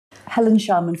Helen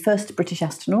Sharman, first British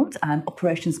astronaut and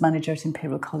operations manager at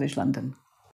Imperial College London.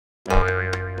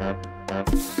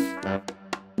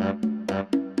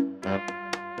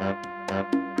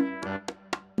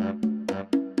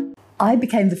 I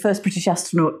became the first British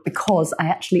astronaut because I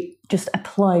actually just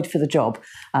applied for the job.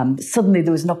 Suddenly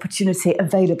there was an opportunity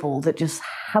available that just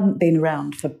hadn't been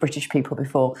around for British people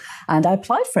before, and I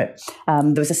applied for it.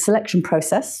 There was a selection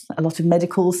process, a lot of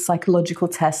medicals, psychological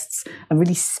tests, and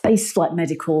really spaceflight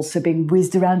medicals, so being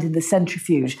whizzed around in the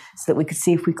centrifuge so that we could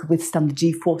see if we could withstand the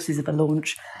G-forces of a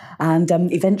launch. And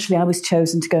eventually I was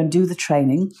chosen to go and do the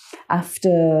training.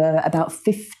 After about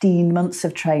 15 months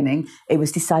of training, it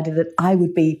was decided that I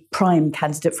would be prime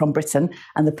candidate from Britain,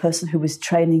 and the person who was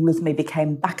training with me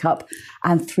became backup.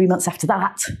 And 3 months after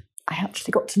that, I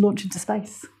actually got to launch into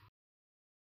space.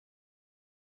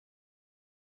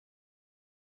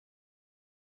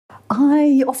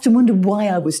 I often wonder why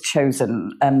I was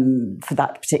chosen for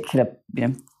that particular,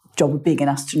 job of being an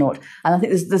astronaut. And I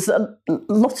think there's a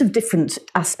lot of different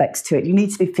aspects to it. You need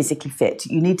to be physically fit.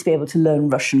 You need to be able to learn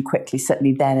Russian quickly,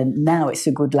 certainly then, and now it's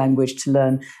a good language to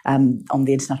learn on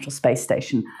the International Space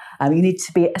Station. You need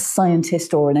to be a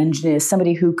scientist or an engineer,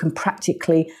 somebody who can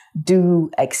practically do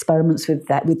experiments with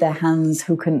their hands,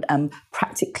 who can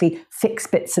practically fix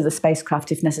bits of the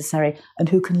spacecraft if necessary, and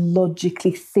who can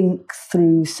logically think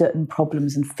through certain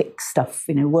problems and fix stuff,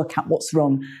 work out what's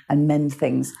wrong and mend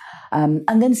things.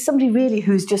 And then somebody really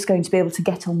who's just going to be able to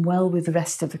get on well with the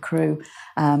rest of the crew.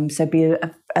 So be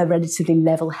a relatively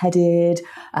level-headed,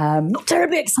 not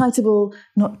terribly excitable,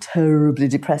 not terribly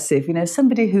depressive,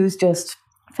 somebody who's just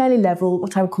fairly level,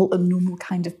 what I would call a normal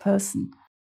kind of person.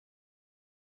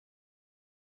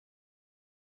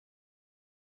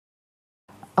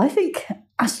 I think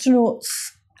astronauts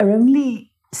are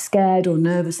only scared or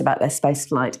nervous about their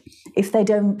spaceflight if they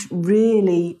don't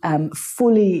really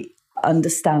fully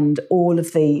understand all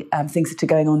of the things that are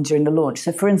going on during the launch.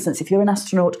 So, for instance, if you're an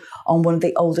astronaut on one of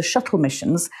the older shuttle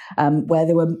missions, where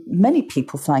there were many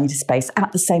people flying into space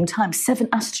at the same time, 7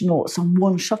 astronauts on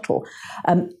one shuttle,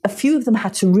 a few of them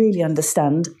had to really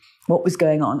understand what was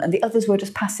going on, and the others were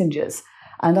just passengers.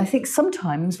 And I think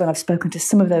sometimes when I've spoken to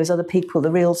some of those other people, the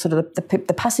real sort of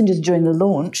the passengers during the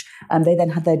launch, they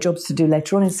then had their jobs to do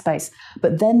later on in space.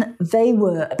 But then they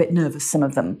were a bit nervous, some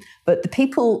of them. But the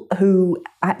people who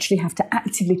actually have to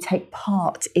actively take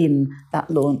part in that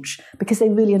launch, because they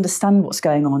really understand what's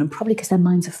going on, and probably because their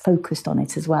minds are focused on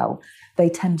it as well, they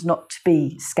tend not to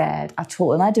be scared at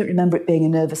all. And I don't remember it being a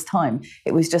nervous time.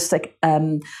 It was just like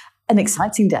an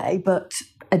exciting day, but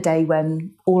a day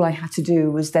when all I had to do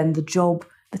was then the job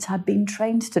that I'd been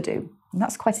trained to do. And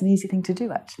that's quite an easy thing to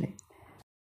do, actually.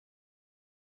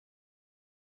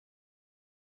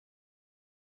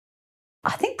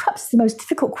 I think perhaps the most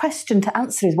difficult question to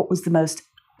answer is what was the most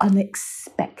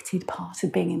unexpected part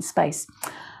of being in space?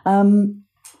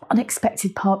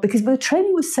 Unexpected part, because the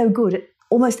training was so good,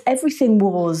 almost everything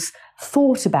was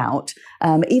thought about,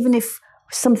 even if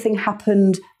something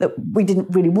happened that we didn't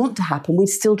really want to happen, we'd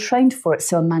still trained for it.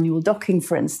 So a manual docking,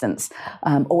 for instance,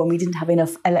 or when we didn't have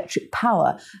enough electric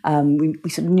power, we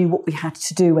sort of knew what we had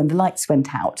to do when the lights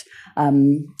went out.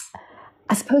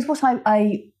 I suppose what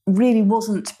I really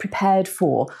wasn't prepared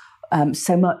for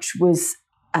so much was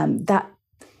that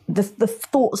the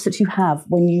thoughts that you have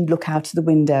when you look out of the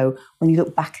window, when you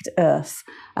look back at Earth,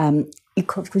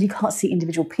 because you can't see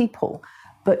individual people,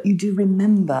 but you do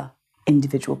remember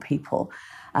individual people.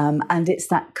 And it's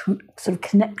that sort of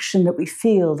connection that we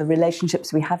feel, the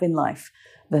relationships we have in life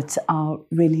that are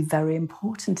really very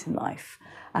important in life.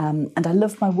 And I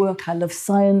love my work, I love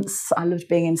science, I loved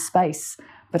being in space.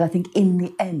 But I think in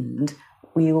the end,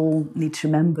 we all need to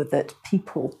remember that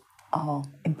people are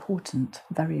important,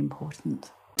 very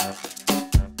important.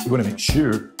 We want to make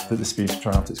sure that the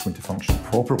spacecraft is going to function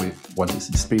properly once it's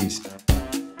in space.